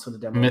second one? So the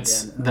demo again?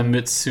 The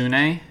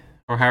Mitsune,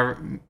 or how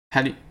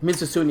do you...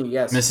 Mitsune,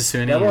 yes.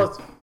 Mitsune.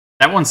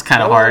 That one's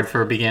kind of hard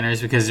for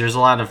beginners because there's a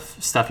lot of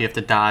stuff you have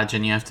to dodge,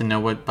 and you have to know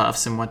what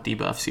buffs and what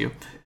debuffs you.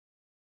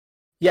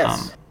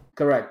 Yes,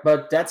 correct.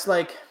 But that's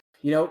like,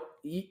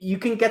 you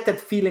can get that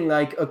feeling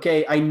like,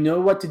 okay, I know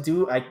what to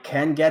do. I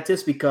can get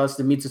this because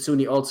the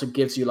Mitsune also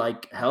gives you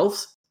like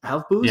health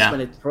boost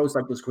when it throws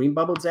like those green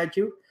bubbles at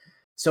you.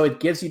 So it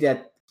gives you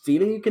that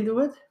feeling you can do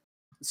it.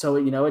 So,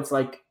 it's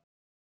like,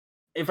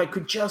 if I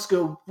could just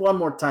go one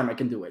more time, I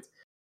can do it.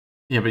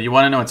 Yeah, but you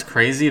want to know what's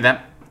crazy?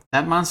 That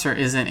monster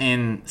isn't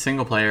in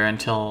single player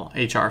until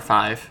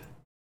HR5.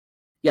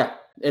 Yeah,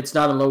 it's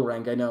not a low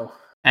rank, I know.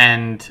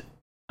 And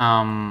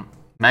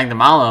Magna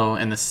Malo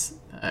in this,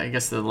 I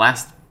guess the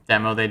last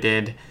demo they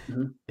did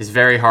is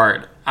very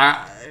hard.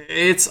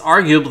 It's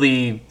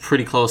arguably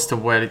pretty close to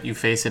what you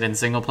face it in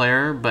single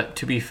player, but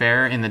to be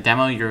fair, in the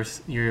demo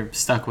you're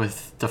stuck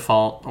with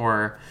default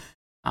or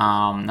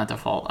not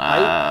default,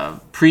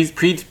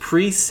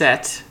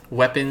 preset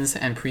weapons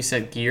and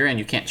preset gear, and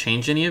you can't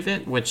change any of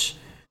it, which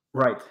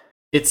right.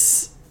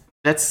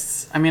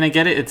 I mean, I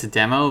get it, it's a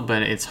demo,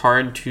 but it's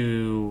hard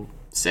to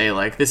say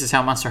like this is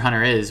how Monster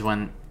Hunter is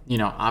when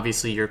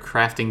obviously you're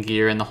crafting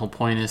gear and the whole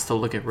point is to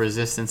look at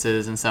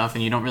resistances and stuff,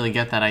 and you don't really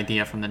get that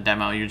idea from the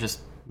demo. You're just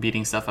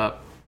beating stuff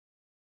up.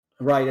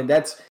 Right, and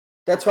that's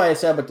why I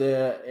said, but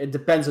it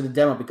depends on the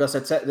demo, because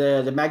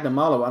the Magna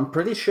Malo, I'm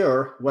pretty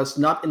sure, was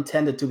not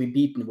intended to be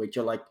beaten with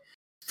your like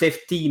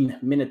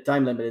 15-minute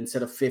time limit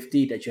instead of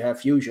 50 that you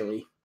have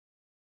usually.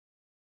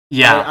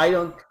 Yeah,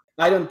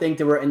 I don't think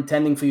they were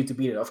intending for you to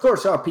beat it. Of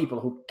course, there are people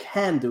who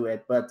can do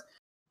it, but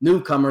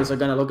newcomers are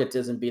going to look at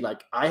this and be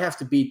like, I have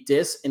to beat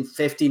this in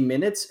 15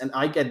 minutes and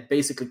I get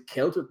basically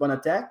killed with one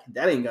attack.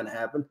 That ain't going to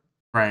happen.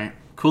 Right.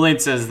 Kool-Aid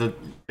says that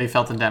they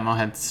felt the demo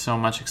had so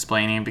much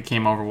explaining it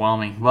became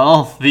overwhelming.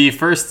 Well, the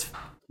first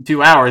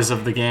 2 hours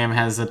of the game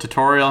has a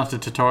tutorial after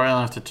tutorial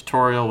after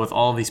tutorial with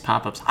all these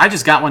pop-ups. I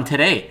just got one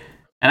today,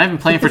 and I've been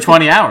playing for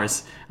 20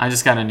 hours. I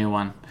just got a new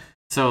one.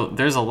 So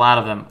there's a lot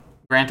of them.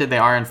 Granted, they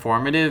are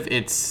informative.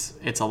 It's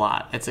a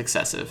lot. It's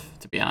excessive,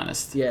 to be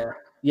honest. Yeah.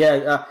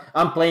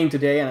 I'm playing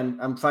today,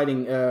 and I'm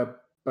fighting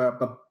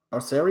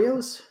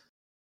Barcerios,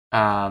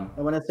 I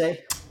want to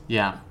say.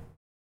 Yeah.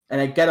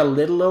 And I get a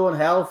little low on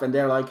health, and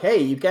they're like, "Hey,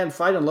 you can't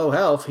fight on low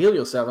health. Heal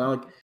yourself." And I'm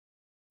like,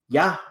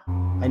 "Yeah,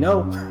 I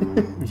know."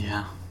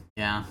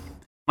 Yeah.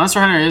 Monster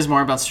Hunter is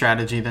more about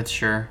strategy. That's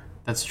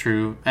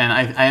true. And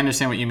I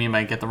understand what you mean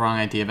by get the wrong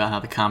idea about how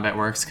the combat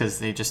works, because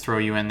they just throw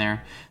you in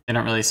there. They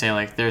don't really say,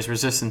 like, there's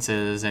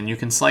resistances and you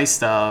can slice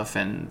stuff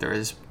and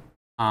there's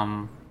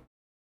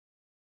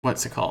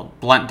what's it called,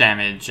 blunt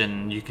damage,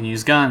 and you can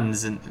use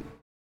guns. And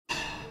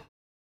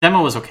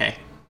demo was okay.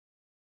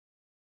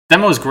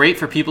 Demo is great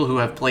for people who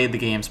have played the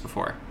games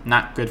before.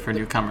 Not good for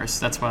newcomers.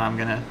 That's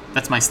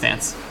my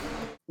stance.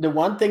 The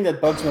one thing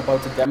that bugs me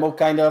about the demo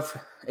kind of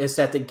is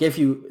that they give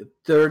you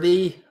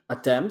 30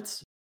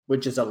 attempts,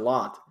 which is a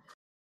lot.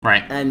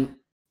 Right. And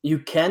you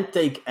can't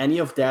take any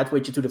of that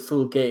with you to the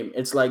full game.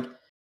 It's like,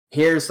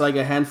 here's like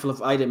a handful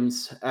of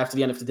items after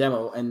the end of the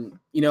demo. And,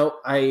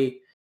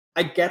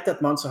 I get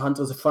that Monster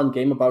Hunter is a fun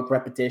game about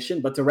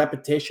repetition, but the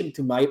repetition,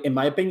 in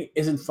my opinion,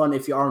 isn't fun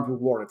if you aren't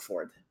rewarded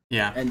for it.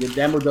 Yeah. And the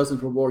demo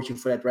doesn't reward you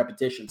for that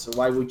repetition. So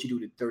why would you do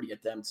the 30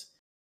 attempts?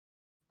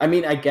 I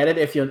mean, I get it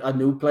if you're a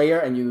new player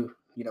and you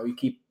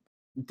keep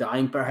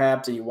dying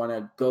perhaps and you want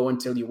to go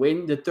until you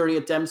win. The 30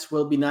 attempts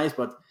will be nice,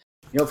 but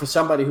for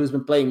somebody who's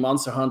been playing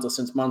Monster Hunter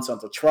since Monster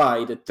Hunter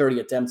Tri, the 30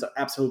 attempts are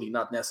absolutely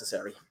not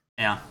necessary.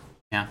 Yeah.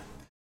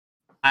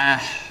 I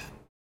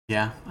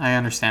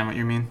understand what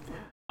you mean.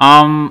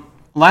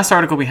 Last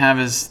article we have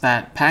is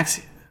that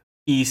PAX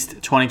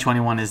East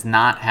 2021 is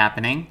not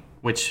happening,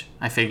 which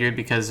I figured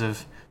because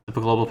of the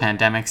global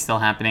pandemic still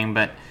happening,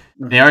 but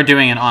they are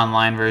doing an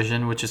online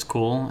version, which is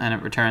cool, and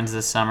it returns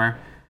this summer.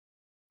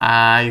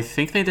 I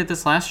think they did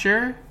this last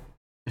year,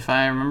 if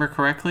I remember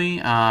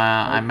correctly.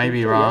 I may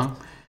be wrong.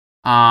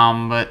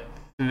 But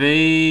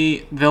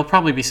there'll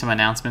probably be some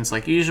announcements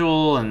like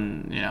usual,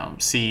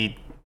 and see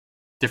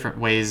different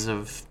ways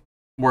of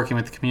working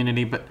with the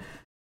community. But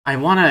I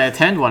want to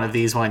attend one of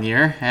these one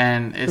year,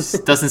 and it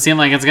doesn't seem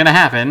like it's going to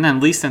happen, at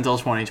least until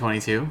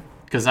 2022,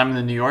 because I'm in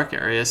the New York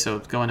area, so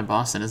going to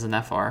Boston isn't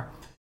that far.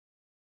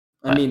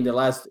 I mean, the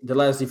last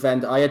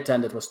event I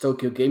attended was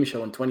Tokyo Game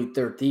Show in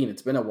 2013.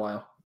 It's been a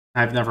while.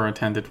 I've never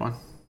attended one.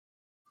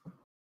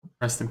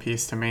 Rest in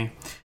peace to me.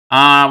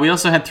 We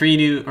also had 6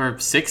 new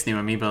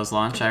amiibos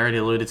launch. I already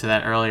alluded to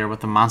that earlier with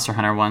the Monster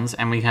Hunter ones.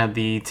 And we had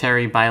the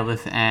Terry,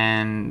 Byleth,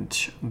 and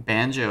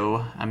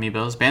Banjo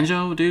amiibos.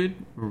 Banjo, dude,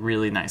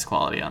 really nice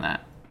quality on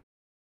that.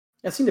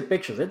 I've seen the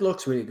pictures. It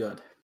looks really good.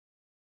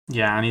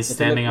 Yeah, and he's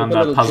standing on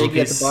the puzzle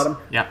piece. At the bottom.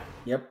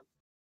 Yep.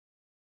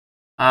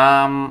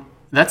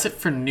 That's it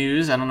for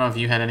news. I don't know if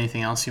you had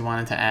anything else you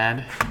wanted to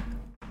add.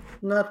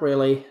 Not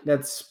really.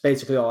 That's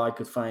basically all I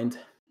could find.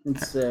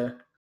 It's Fair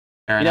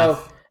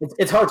enough.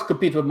 It's hard to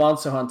compete with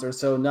Monster Hunter,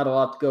 so not a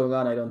lot going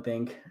on, I don't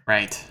think.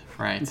 Right.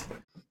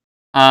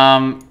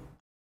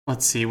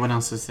 Let's see, what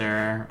else is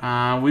there?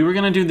 We were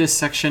gonna do this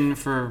section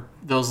for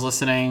those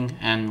listening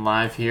and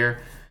live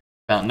here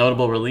about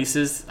notable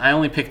releases. I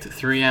only picked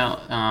 3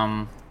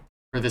 out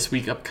for this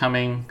week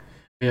upcoming.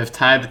 We have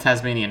Ty the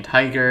Tasmanian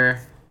Tiger,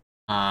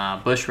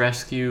 Bush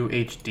Rescue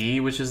HD,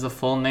 which is the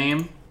full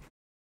name.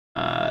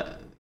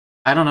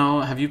 I don't know.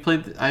 Have you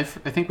played? I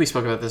think we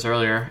spoke about this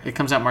earlier. It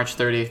comes out March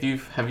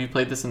 30th. Have you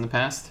played this in the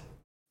past?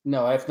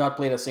 No, I've not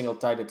played a single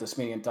Ty the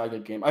Tasmanian Tiger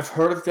game. I've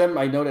heard of them.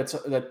 I know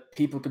that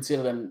people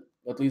consider them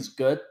at least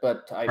good,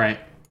 but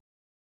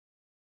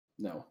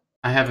no.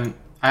 I haven't.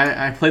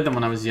 I played them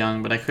when I was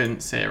young, but I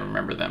couldn't say I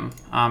remember them.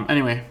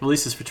 Anyway,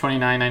 releases for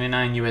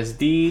 $29.99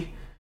 USD.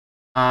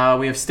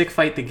 We have Stick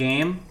Fight the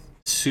game.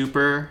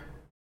 Super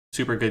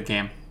good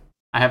game.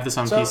 I have this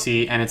on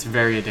PC, and it's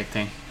very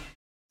addicting.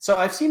 So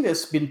I've seen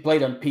this been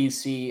played on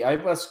PC. I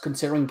was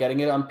considering getting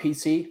it on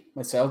PC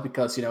myself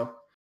because,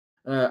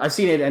 I've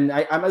seen it, and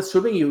I'm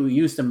assuming you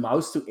use the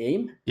mouse to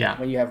aim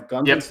when you have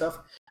guns and stuff.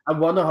 I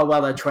wonder how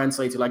well that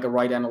translates to like a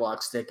right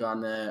analog stick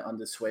on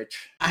the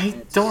Switch.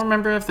 I don't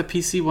remember if the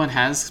PC one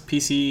has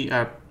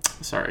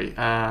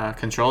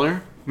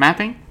controller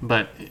mapping,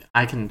 but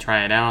I can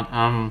try it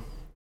out.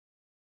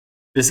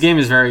 This game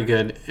is very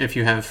good if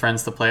you have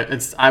friends to play.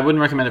 I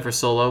wouldn't recommend it for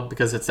solo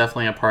because it's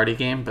definitely a party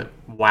game, but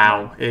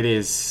wow, it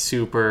is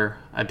super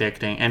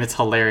addicting, and it's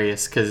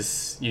hilarious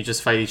because you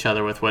just fight each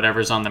other with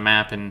whatever's on the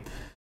map, and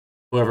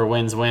whoever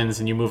wins,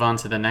 and you move on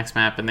to the next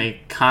map, and they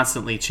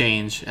constantly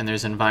change, and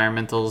there's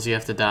environmentals you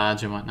have to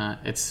dodge and whatnot.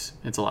 It's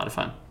a lot of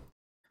fun.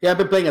 Yeah, I've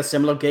been playing a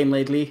similar game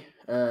lately.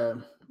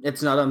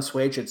 It's not on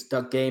Switch, it's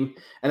Duck Game,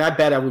 and I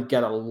bet I would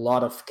get a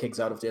lot of kicks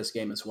out of this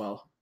game as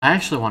well. I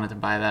actually wanted to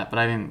buy that, but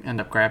I didn't end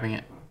up grabbing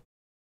it.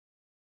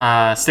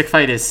 Stick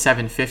Fight is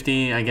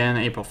 $7.50, again,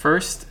 April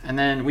 1st. And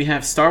then we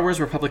have Star Wars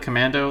Republic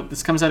Commando.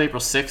 This comes out April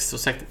 6th, so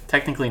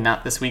technically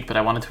not this week, but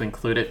I wanted to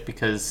include it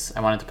because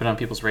I wanted to put on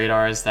people's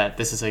radars that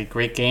this is a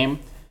great game.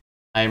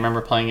 I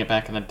remember playing it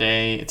back in the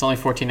day. It's only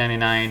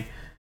 $14.99.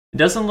 It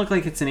doesn't look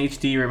like it's an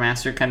HD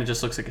remaster. Kind of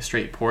just looks like a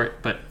straight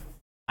port, but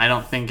I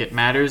don't think it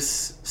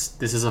matters.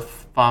 This is a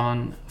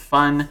fun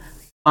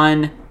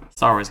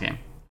Star Wars game.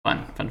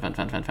 Fun.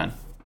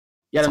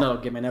 Yeah, I don't know,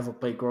 a game I never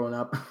played growing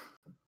up.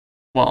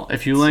 Well,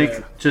 if you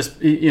like, just,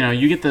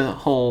 you get the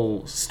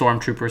whole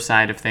stormtrooper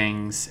side of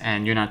things,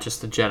 and you're not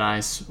just a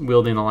Jedi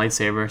wielding a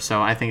lightsaber, so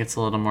I think it's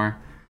a little more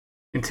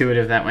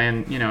intuitive that way,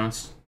 and,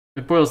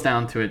 it boils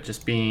down to it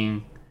just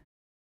being,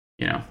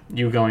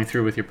 you going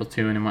through with your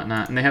platoon and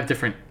whatnot, and they have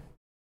different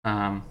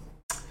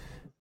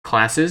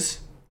classes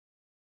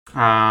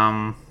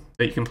that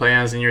you can play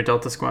as in your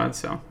Delta Squad,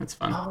 so it's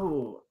fun.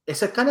 Oh,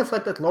 is it kind of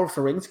like that Lord of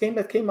the Rings game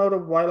that came out a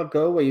while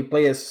ago, where you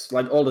play as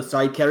like all the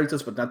side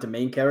characters but not the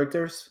main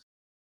characters?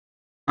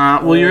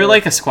 Well, you're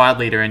like a squad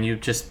leader, and you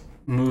just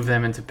move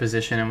them into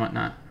position and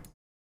whatnot.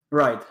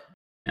 Right.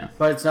 Yeah.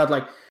 But it's not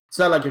like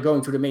you're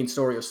going through the main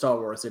story of Star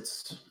Wars.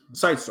 It's a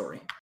side story.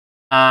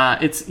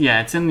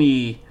 It's in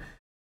the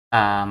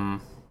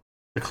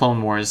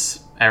Clone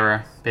Wars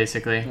era,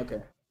 basically.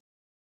 Okay.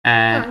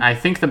 And Right. I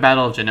think the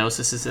Battle of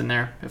Geonosis is in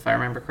there, if I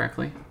remember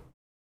correctly.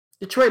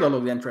 The trailer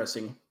looked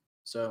interesting,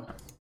 so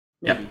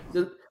maybe.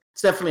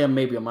 It's definitely a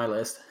maybe on my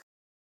list.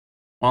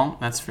 Well,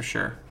 that's for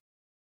sure.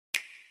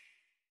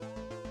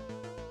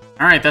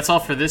 All right, that's all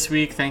for this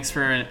week. Thanks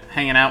for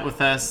hanging out with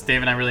us.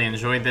 Dave and I really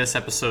enjoyed this.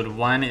 Episode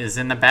 1 is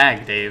in the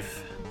bag,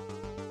 Dave.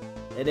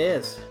 It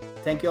is.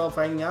 Thank you all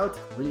for hanging out.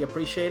 Really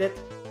appreciate it.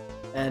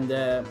 And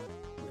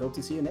we hope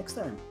to see you next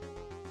time.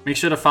 Make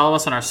sure to follow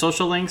us on our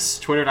social links,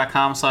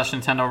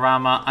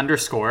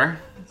 twitter.com/NintendoRama_,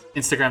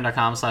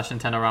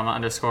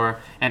 Instagram.com/NintendoRama_,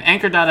 and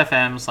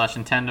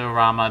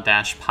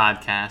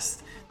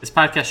anchor.fm/NintendoRama-podcast. This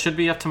podcast should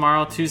be up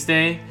tomorrow,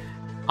 Tuesday.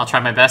 I'll try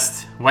my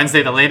best.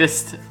 Wednesday the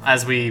latest,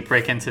 as we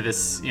break into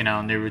this,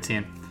 new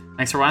routine.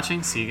 Thanks for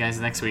watching. See you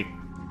guys next week.